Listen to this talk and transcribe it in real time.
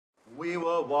We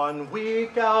were 1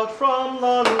 week out from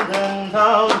London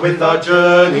town, with our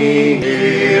journey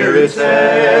near its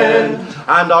end,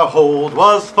 and our hold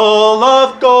was full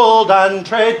of gold and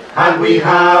trade, and we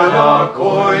had our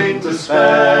coin to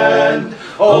spend.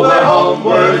 Oh, we're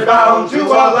homeward bound to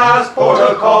our last port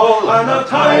of call, and our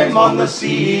time on the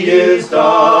sea is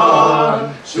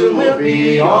done. Soon we'll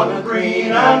be on a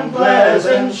green and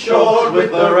pleasant shore,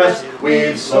 with the rest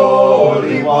we've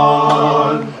sorely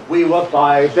won. We were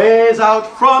 5 days out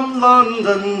from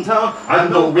London town,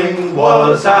 and the wind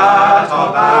was at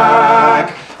our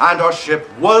back, and our ship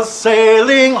was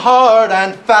sailing hard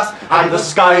and fast, and the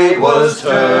sky was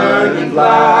turning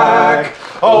black.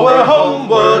 Oh, we're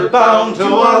homeward bound to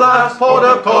our last port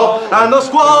of call, and the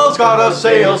squall's got a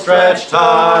sail stretched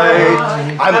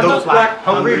tight, and those black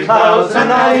hungry clouds and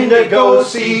that indigo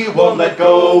sea won't let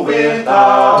go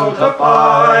without a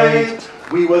fight.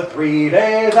 We were 3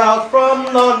 days out from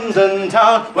London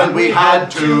town, when we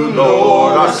had to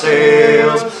lower our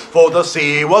sails, for the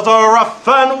sea was a rough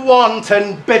and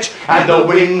wanton bitch, and the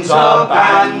wind's a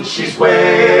banshee's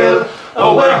wail.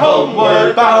 Oh, we're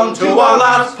homeward bound to our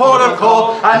last port of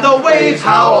call, and the waves,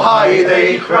 how high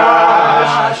they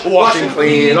crash, washing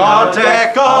clean our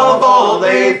deck of all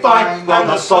they find, and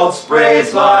the salt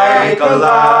sprays like a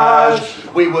lash.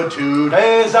 We were 2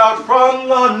 days out from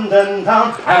London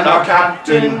town, and our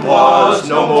captain was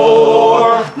no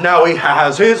more. Now he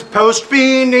has his post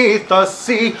beneath the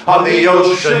sea, on the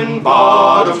ocean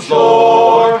bottom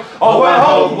shore. Oh, we're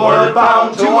homeward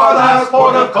bound to our last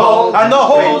port of call, and the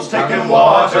hole's taken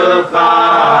water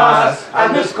fast,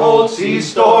 and this cold sea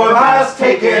storm has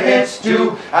taken its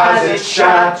due, as it's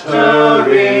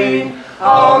shattering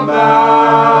our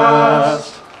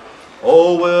mast.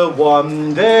 Oh, we're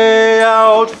 1 day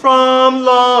out from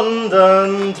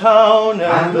London town,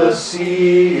 and the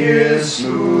sea is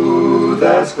smooth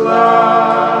as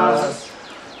glass.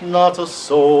 Not a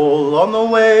soul on the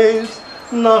waves,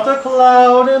 not a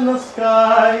cloud in the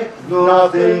sky,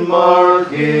 nothing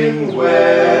marking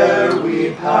where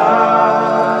we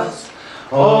pass.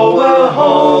 Oh, we're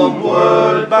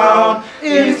homeward bound,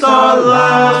 it's our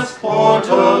last port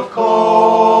of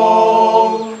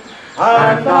call,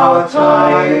 and our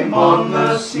time on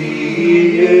the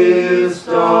sea is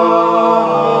done.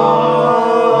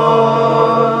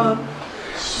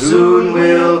 Soon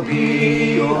we'll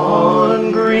be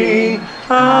on green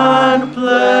and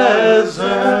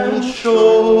pleasant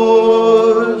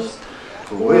shores,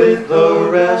 with the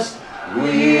rest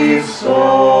we've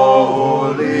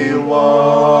sorely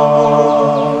won.